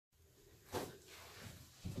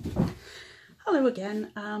Hello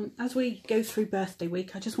again. As we go through birthday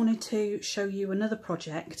week, I just wanted to show you another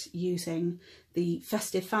project using the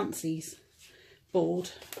Festive Fancies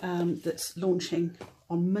board that's launching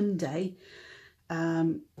on Monday.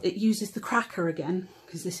 It uses the cracker again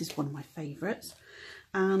because this is one of my favourites,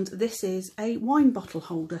 and this is a wine bottle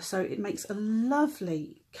holder, so it makes a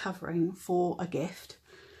lovely covering for a gift.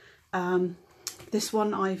 This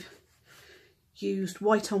one I've used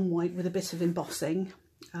white on white with a bit of embossing.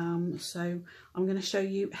 So I'm going to show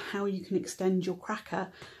you how you can extend your cracker,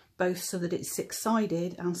 both so that it's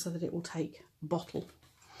six-sided and so that it will take a bottle.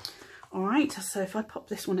 Alright, so if I pop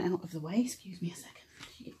this one out of the way, excuse me a second,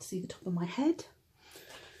 you get to see the top of my head.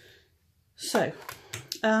 So,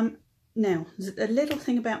 now, there's a little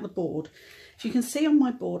thing about the board. If you can see on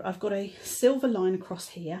my board, I've got a silver line across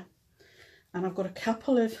here, and I've got a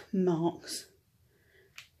couple of marks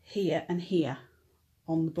here and here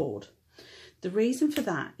on the board. The reason for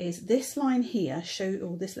that is this line here,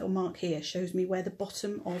 or this little mark here, shows me where the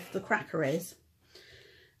bottom of the cracker is.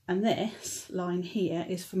 And this line here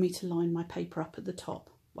is for me to line my paper up at the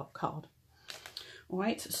top, well, card. All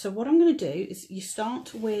right, so what I'm going to do is you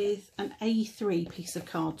start with an A3 piece of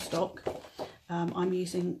cardstock. I'm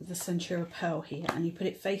using the Centura Pearl here, and you put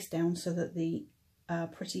it face down so that the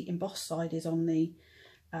pretty embossed side is on the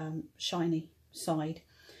shiny side.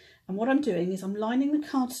 And what I'm doing is I'm lining the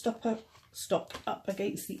cardstock up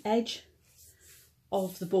against the edge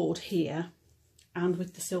of the board here, and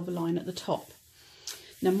with the silver line at the top.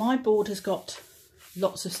 Now my board has got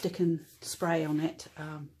lots of stick and spray on it,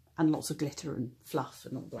 and lots of glitter and fluff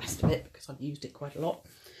and all the rest of it, because I've used it quite a lot.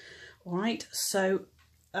 All right, so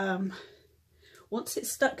once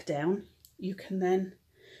it's stuck down, you can then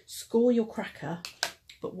score your cracker.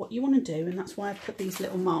 But what you want to do, and that's why I've put these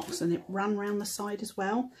little marks, and it ran around the side as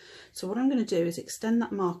well. So what I'm going to do is extend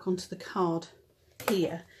that mark onto the card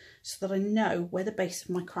here so that I know where the base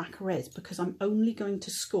of my cracker is, because I'm only going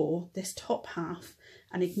to score this top half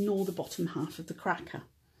and ignore the bottom half of the cracker.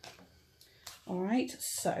 All right,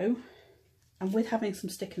 so, and with having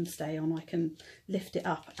some stick and stay on, I can lift it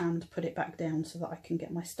up and put it back down so that I can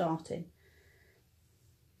get my start in.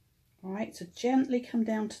 All right, so gently come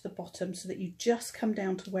down to the bottom so that you just come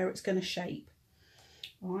down to where it's going to shape.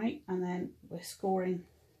 All right, and then we're scoring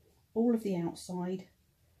all of the outside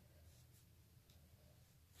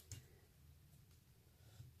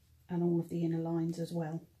and all of the inner lines as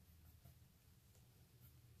well.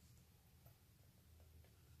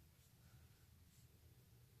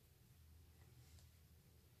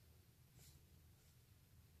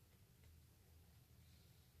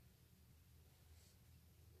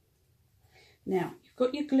 Now, you've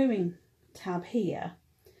got your gluing tab here,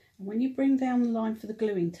 and when you bring down the line for the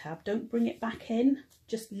gluing tab, don't bring it back in,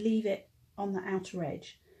 just leave it on the outer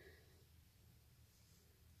edge.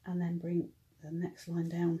 And then bring the next line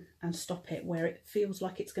down and stop it where it feels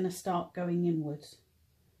like it's going to start going inwards.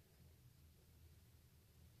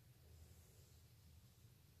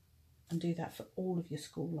 And do that for all of your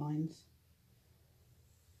school lines.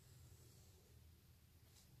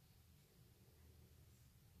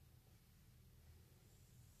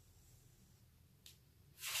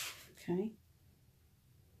 Okay.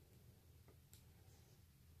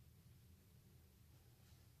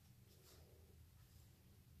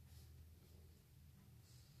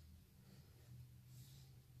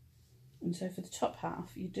 And so for the top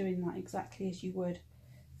half, you're doing that exactly as you would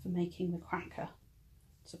for making the cracker.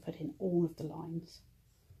 So put in all of the lines.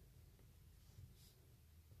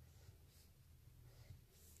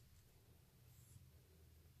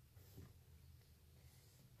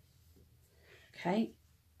 Okay.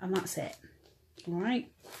 And that's it. All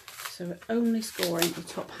right, so we're only scoring the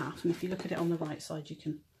top half, and if you look at it on the right side, you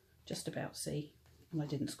can just about see, and I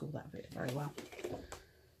didn't score that bit very well. Let's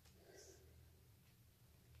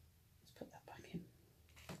put that back in.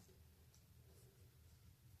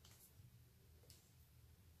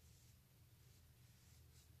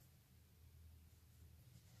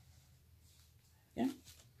 Yeah,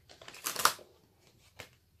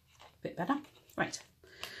 bit better, right.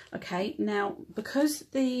 Okay, now because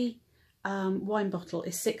the wine bottle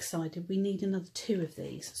is six-sided, we need another two of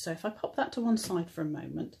these. So if I pop that to one side for a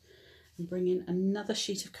moment and bring in another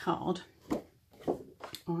sheet of card, all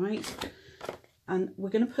right, and we're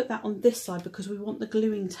going to put that on this side because we want the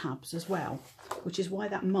gluing tabs as well, which is why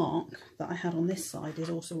that mark that I had on this side is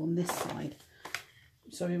also on this side.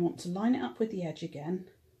 So we want to line it up with the edge again,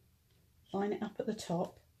 line it up at the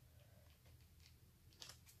top.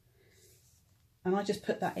 And I just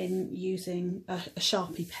put that in using a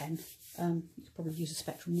Sharpie pen. You could probably use a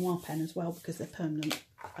Spectrum Noir pen as well because they're permanent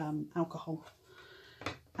alcohol.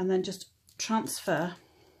 And then just transfer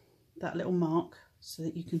that little mark so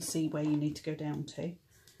that you can see where you need to go down to.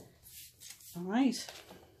 All right,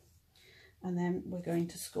 and then we're going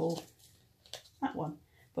to score that one,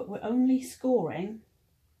 but we're only scoring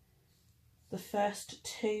the first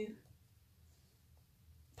 2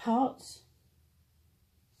 parts.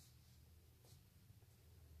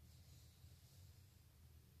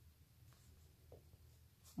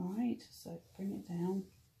 All right, so bring it down,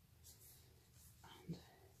 and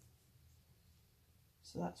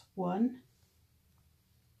so that's 1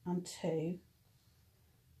 and 2, and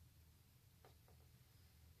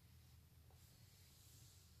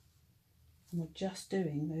we're just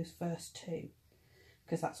doing those first 2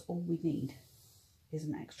 because that's all we need is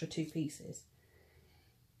an extra 2 pieces.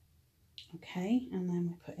 Okay, and then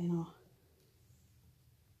we put in our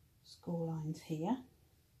score lines here.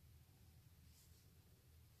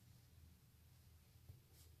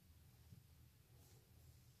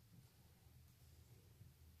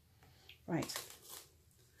 Right,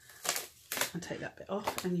 and take that bit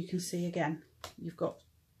off, and you can see again you've got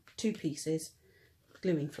 2 pieces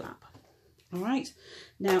gluing flap. All right,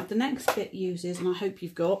 now the next bit uses, and I hope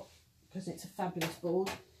you've got, because it's a fabulous board,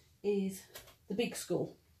 is the big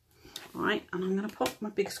score. All right, and I'm going to pop my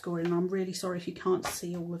big score in. I'm really sorry if you can't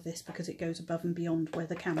see all of this because it goes above and beyond where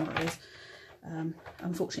the camera is.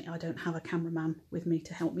 Unfortunately, I don't have a cameraman with me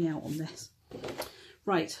to help me out on this.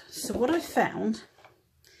 Right, so what I've found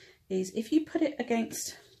is if you put it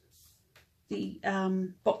against the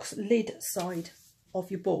box lid side of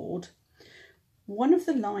your board, one of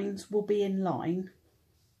the lines will be in line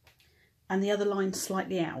and the other line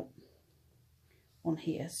slightly out on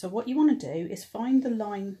here. So what you want to do is find the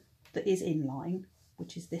line that is in line,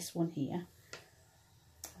 which is this one here,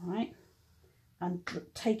 all right, and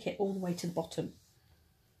take it all the way to the bottom,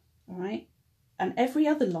 all right, and every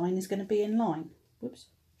other line is going to be in line. Whoops,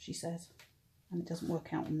 she says. And it doesn't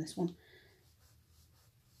work out on this one.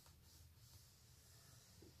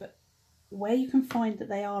 But where you can find that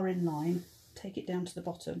they are in line, take it down to the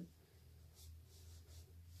bottom.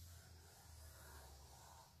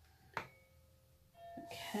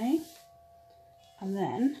 Okay, and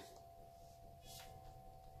then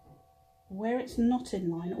where it's not in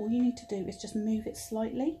line, all you need to do is just move it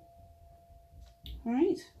slightly, all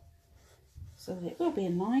right, so that it will be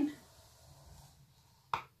in line.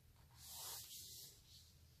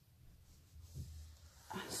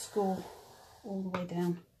 Score all the way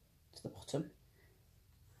down to the bottom.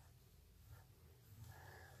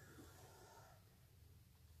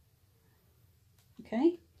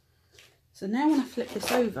 Okay, so now when I flip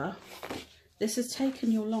this over, this has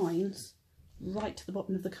taken your lines right to the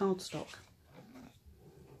bottom of the cardstock.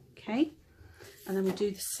 Okay, and then we'll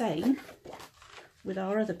do the same with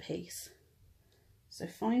our other piece. So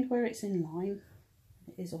find where it's in line.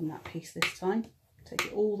 It is on that piece this time. Take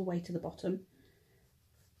it all the way to the bottom.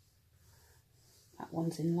 That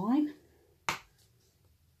one's in line,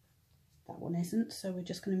 that one isn't, so we're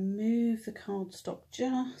just going to move the cardstock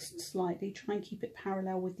just slightly, try and keep it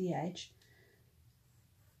parallel with the edge,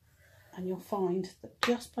 and you'll find that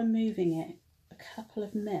just by moving it a couple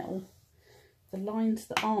of mil, the lines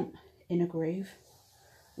that aren't in a groove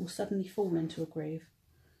will suddenly fall into a groove.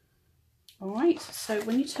 Alright, so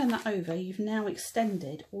when you turn that over, you've now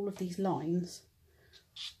extended all of these lines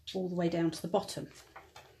all the way down to the bottom.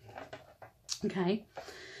 Okay,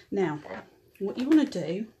 now what you want to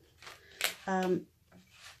do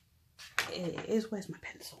is, where's my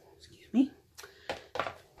pencil, excuse me,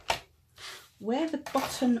 where the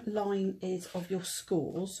bottom line is of your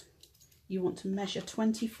scores, you want to measure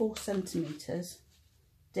 24 centimetres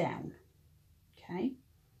down, okay,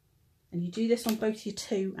 and you do this on both your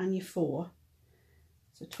 2 and your 4,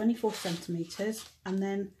 so 24 centimetres and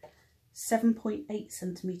then 7.8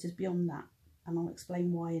 centimetres beyond that, and I'll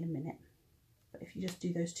explain why in a minute. But if you just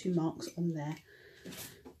do those 2 marks on there,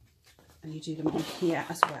 and you do them on here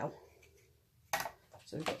as well.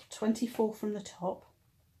 So we've got 24 from the top,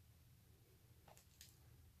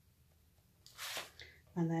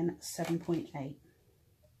 and then 7.8.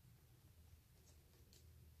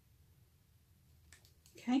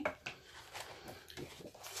 Okay,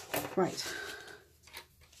 right.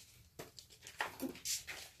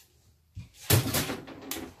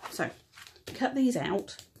 So cut these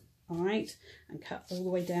out. All right, and cut all the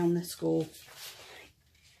way down the score,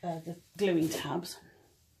 the gluing tabs,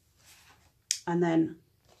 and then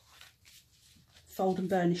fold and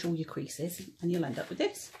burnish all your creases, and you'll end up with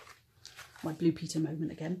this. My Blue Peter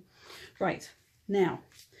moment again. Right, now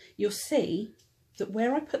you'll see that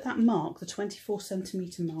where I put that mark, the 24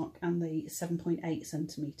 centimetre mark and the 7.8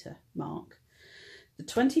 centimetre mark, the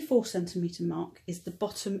 24 centimetre mark is the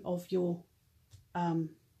bottom of your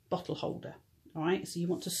bottle holder. All right, so you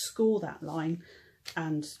want to score that line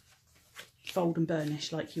and fold and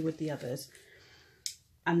burnish like you would the others.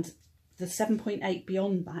 And the 7.8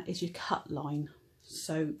 beyond that is your cut line.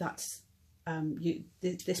 So that's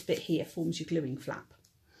this bit here forms your gluing flap.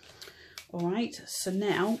 All right, so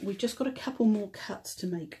now we've just got a couple more cuts to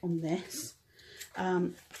make on this.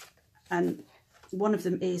 And one of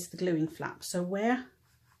them is the gluing flap. So where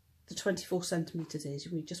the 24 centimeters is,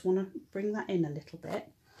 we just want to bring that in a little bit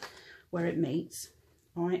where it meets,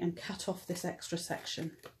 all right, and cut off this extra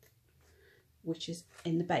section which is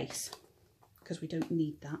in the base, because we don't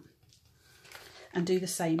need that. And do the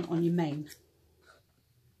same on your main.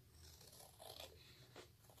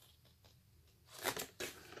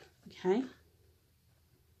 Okay,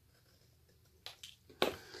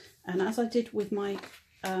 and as I did with my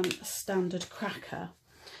standard cracker,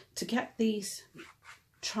 to get these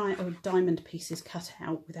diamond pieces cut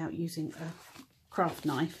out without using a craft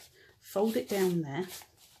knife, fold it down there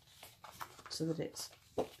so that it's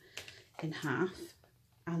in half,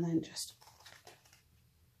 and then just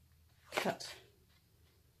cut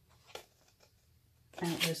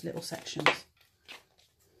out those little sections.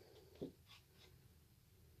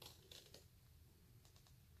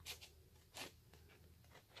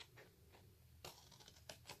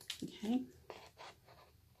 Okay.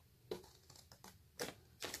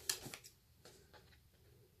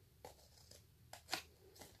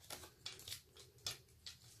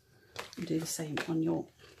 And do the same on your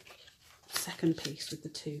second piece with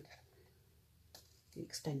the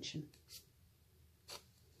extension.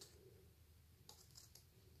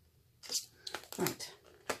 Right.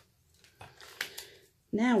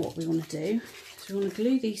 Now what we want to do is we want to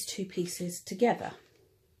glue these two pieces together.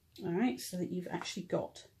 All right, so that you've actually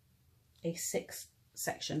got a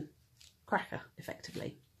 6-section cracker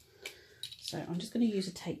effectively. So I'm just going to use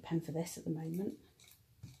a tape pen for this at the moment.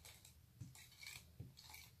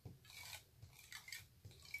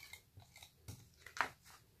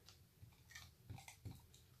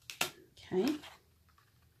 Okay.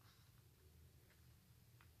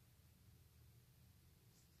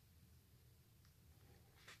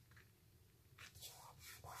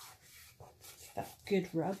 That good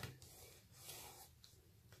rub.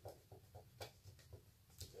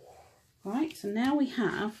 Right, so now we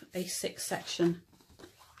have a 6-section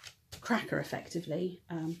cracker effectively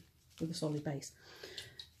with a solid base.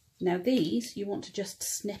 Now these you want to just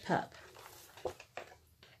snip up.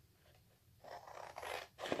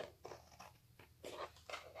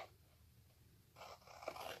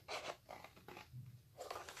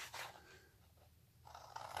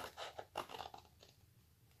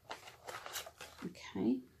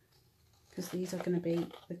 Okay, because these are going to be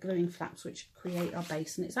the gluing flaps which create our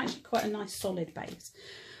base, and it's actually quite a nice solid base.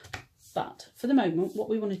 But for the moment what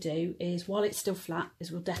we want to do is, while it's still flat,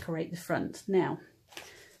 is we'll decorate the front. Now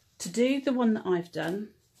to do the one that I've done,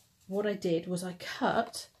 what I did was I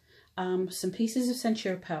cut some pieces of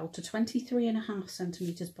Centura Pearl to 23.5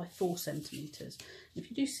 centimetres by 4 centimetres. If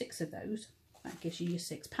you do 6 of those, that gives you your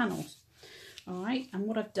 6 panels. All right, and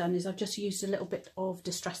what I've done is I've just used a little bit of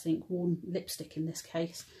Distress Ink worn lipstick in this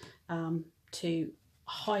case to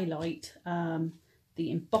highlight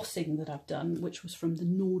the embossing that I've done, which was from the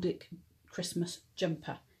Nordic Christmas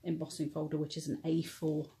Jumper embossing folder, which is an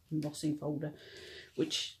A4 embossing folder,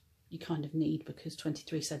 which you kind of need because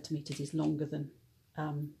 23 centimetres is longer than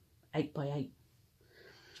 8 by 8.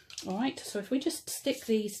 All right, so if we just stick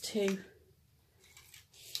these to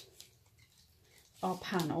our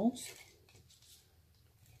panels,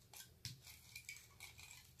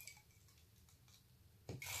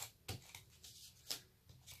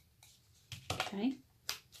 okay.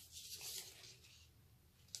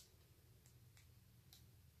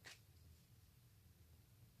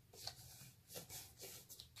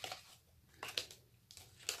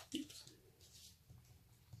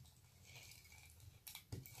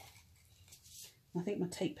 I think my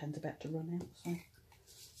tape pen's about to run out, so I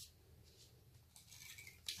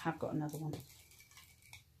have got another one.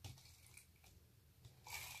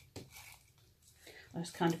 I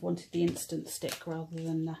just kind of wanted the instant stick rather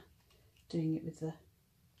than doing it with the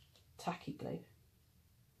tacky glue.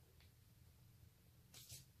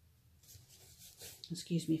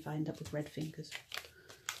 Excuse me if I end up with red fingers.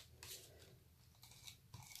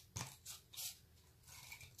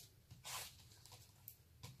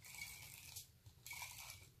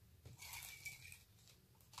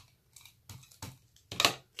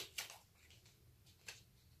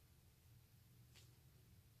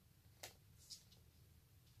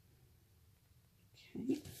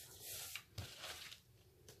 Okay.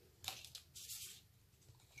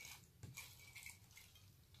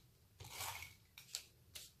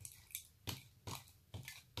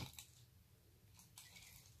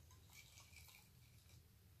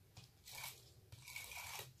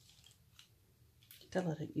 Tell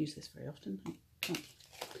I don't use this very often. Oh,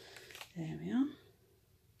 there we are.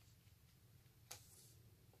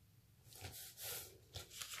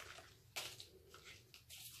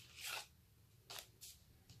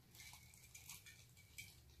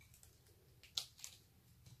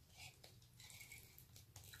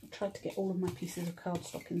 I tried to get all of my pieces of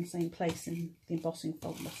cardstock in the same place in the embossing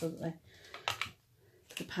folder so that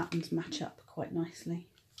the patterns match up quite nicely.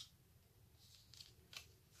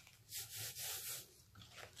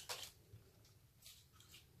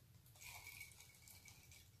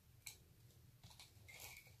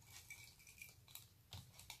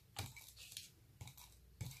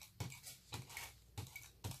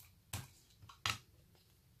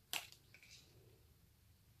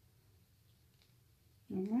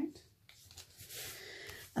 Alright,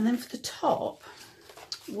 and then for the top,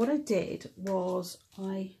 what I did was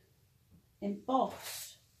I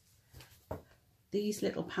embossed these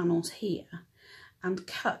little panels here and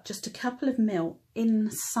cut just a couple of mil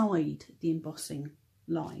inside the embossing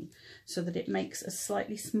line so that it makes a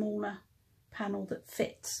slightly smaller panel that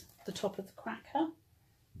fits the top of the cracker.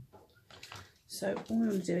 So all I'm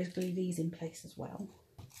going to do is glue these in place as well.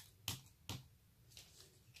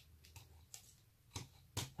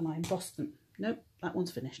 And I embossed them. Nope, that one's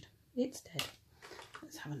finished. It's dead.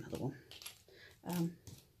 Let's have another one.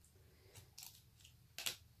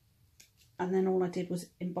 And then all I did was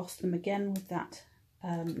emboss them again with that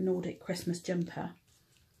Nordic Christmas jumper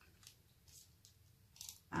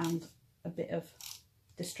and a bit of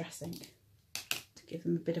distress ink to give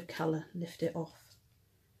them a bit of colour, lift it off.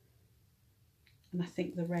 And I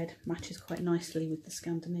think the red matches quite nicely with the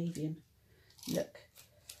Scandinavian look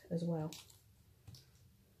as well.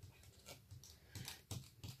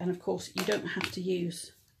 And of course you don't have to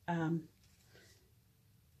use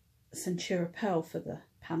Centura Pearl for the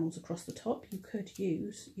panels across the top. You could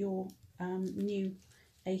use your new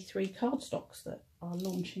A3 cardstocks that are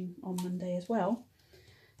launching on Monday as well.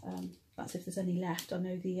 That's if there's any left. I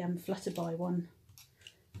know the Flutterby one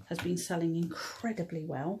has been selling incredibly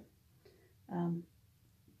well,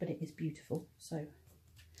 but it is beautiful, so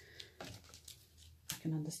I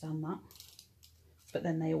can understand that. But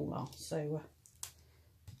then they all are, so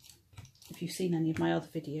if you've seen any of my other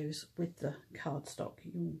videos with the cardstock,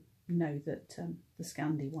 you'll know that the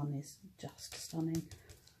Scandi one is just stunning.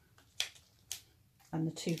 And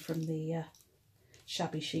the two from the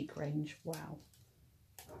Shabby Chic range, wow,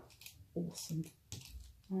 awesome.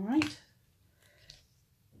 All right,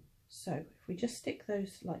 so if we just stick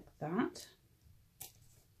those like that.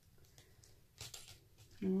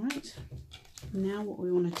 All right, now what we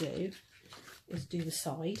want to do is do the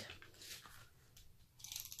side.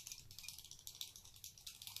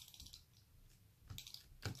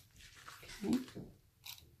 Okay.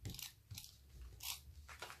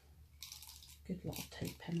 Good lot of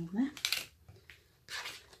tape pen on there.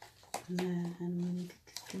 And then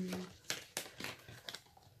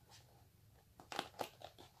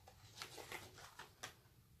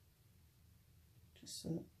just so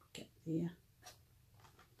that we get the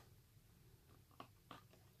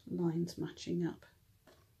lines matching up.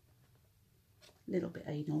 A little bit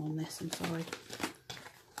anal on this, I'm sorry.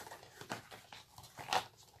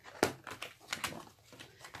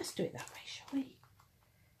 Let's do it that way, shall we?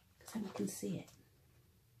 Because then we can see it.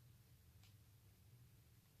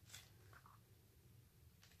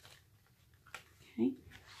 Okay.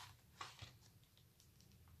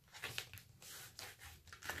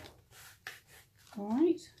 All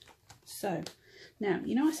right. So now,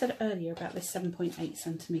 you know I said earlier about this 7.8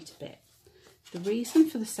 centimetre bit. The reason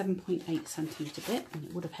for the 7.8 centimetre bit, and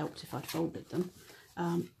it would have helped if I'd folded them,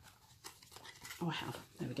 oh I have,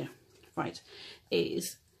 there we go, right,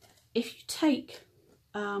 is if you take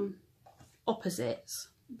opposites,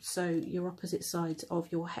 so your opposite sides of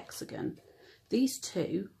your hexagon, these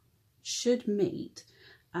two should meet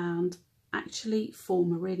and actually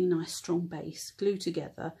form a really nice strong base, glue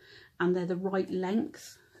together, and they're the right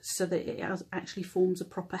length so that it actually forms a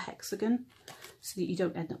proper hexagon, so that you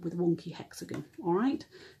don't end up with a wonky hexagon. All right,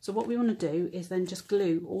 so what we want to do is then just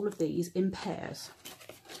glue all of these in pairs.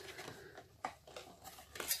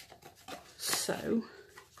 So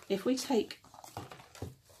if we take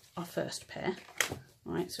our first pair,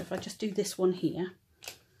 all right, so if I just do this one here,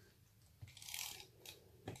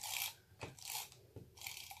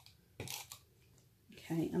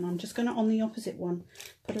 okay, and I'm just going to, on the opposite one,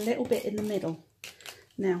 put a little bit in the middle.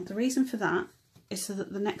 Now the reason for that is so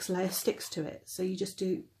that the next layer sticks to it. So you just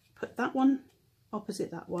do, put that one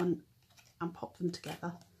opposite that one and pop them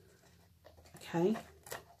together. Okay,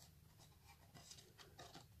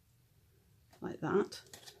 like that.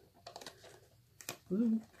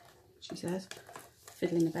 Ooh, she says.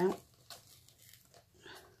 fiddling about.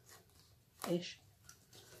 Ish.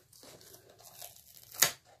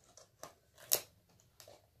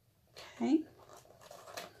 Okay.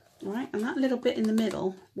 Alright, and that little bit in the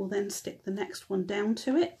middle will then stick the next one down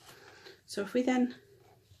to it. So if we then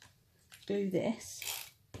glue this,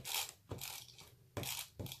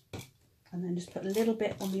 and then just put a little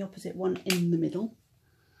bit on the opposite one in the middle.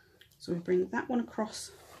 So we bring that one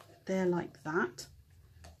across there like that,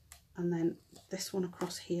 and then this one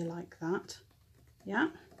across here like that, yeah.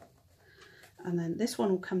 And then this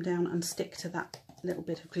one will come down and stick to that little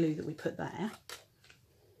bit of glue that we put there.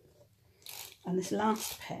 And this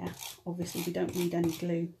last pair, obviously we don't need any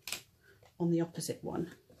glue on the opposite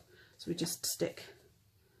one. So we just stick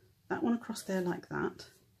that one across there like that,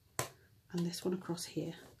 and this one across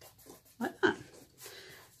here like that.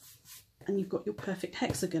 And you've got your perfect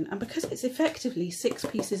hexagon. And because it's effectively 6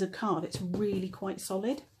 pieces of card, it's really quite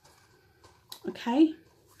solid. Okay,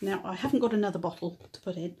 now I haven't got another bottle to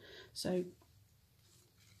put in, so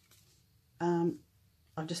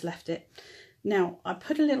I've just left it. Now I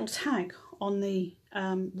put a little tag on the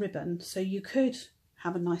ribbon, so you could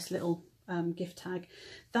have a nice little gift tag.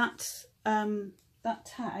 That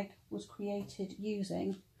tag was created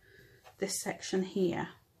using this section here,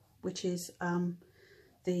 which is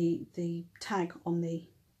the tag on the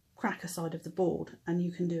cracker side of the board, and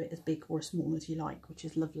you can do it as big or as small as you like, which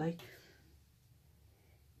is lovely.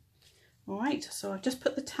 Alright, so I've just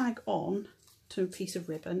put the tag on to a piece of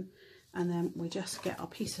ribbon, and then we just get our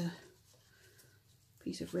piece of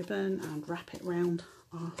ribbon and wrap it around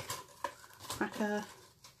our cracker,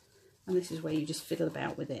 and this is where you just fiddle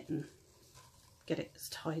about with it and get it as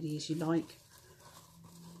tidy as you like.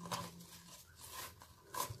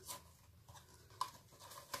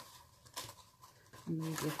 And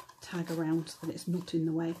move your tag around so that it's not in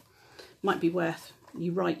the way. Might be worth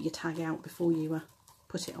you write your tag out before you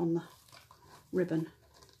put it on the ribbon,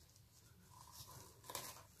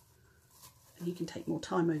 and you can take more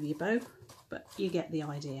time over your bow, but you get the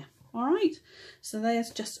idea. All right, so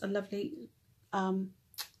there's just a lovely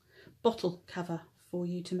bottle cover for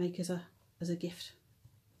you to make as a gift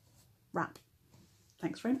wrap.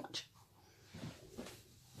 Thanks very much.